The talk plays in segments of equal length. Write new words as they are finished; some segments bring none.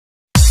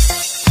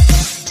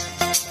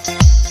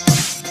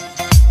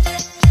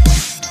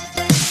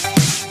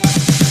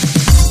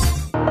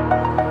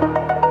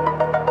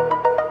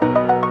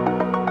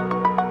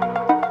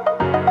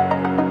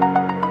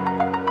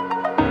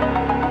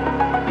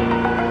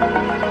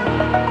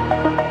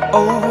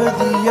over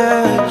the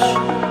edge.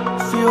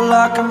 Feel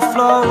like I'm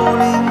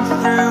floating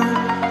through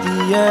the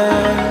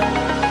air.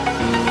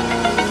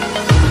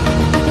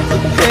 The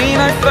pain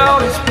I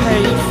felt is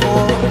paid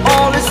for,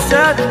 all is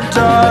said and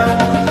done.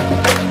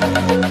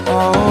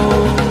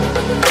 Oh,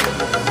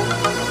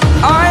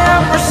 I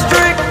am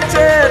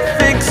restricted,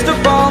 fixed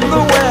upon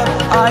the web.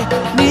 I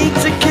need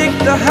to kick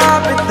the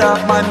habit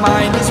that my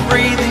mind is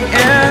breathing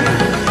in.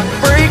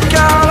 Break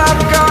out,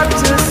 I've got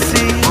to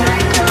see.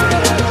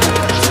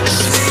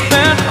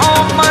 Spent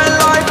all my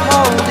life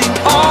holding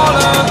all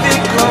of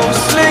it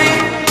closely.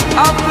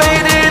 I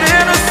played it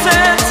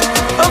innocent,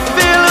 a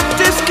feel of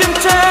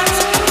discontent.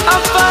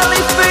 I'm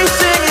finally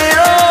facing it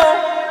all,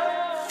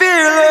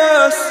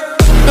 fearless.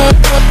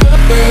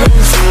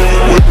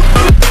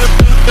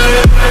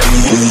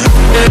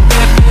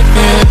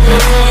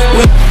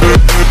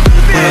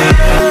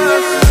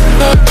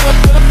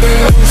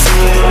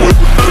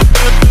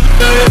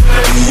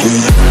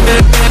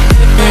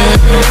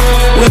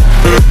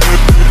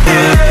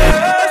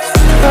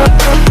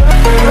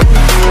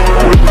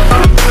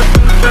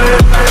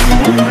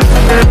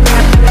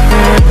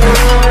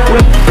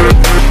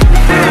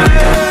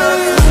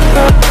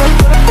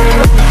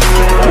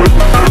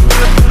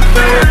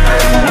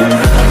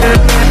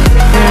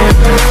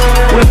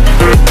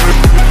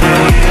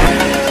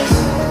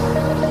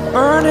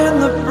 Burning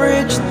the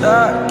bridge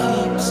that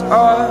keeps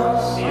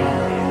us.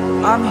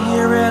 I'm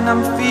here and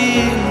I'm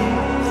feeling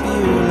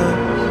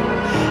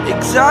fearless.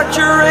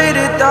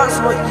 Exaggerated, that's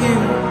what you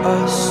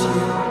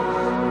assume.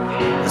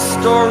 The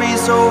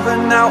story's over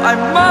now, I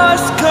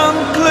must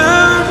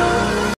conclude.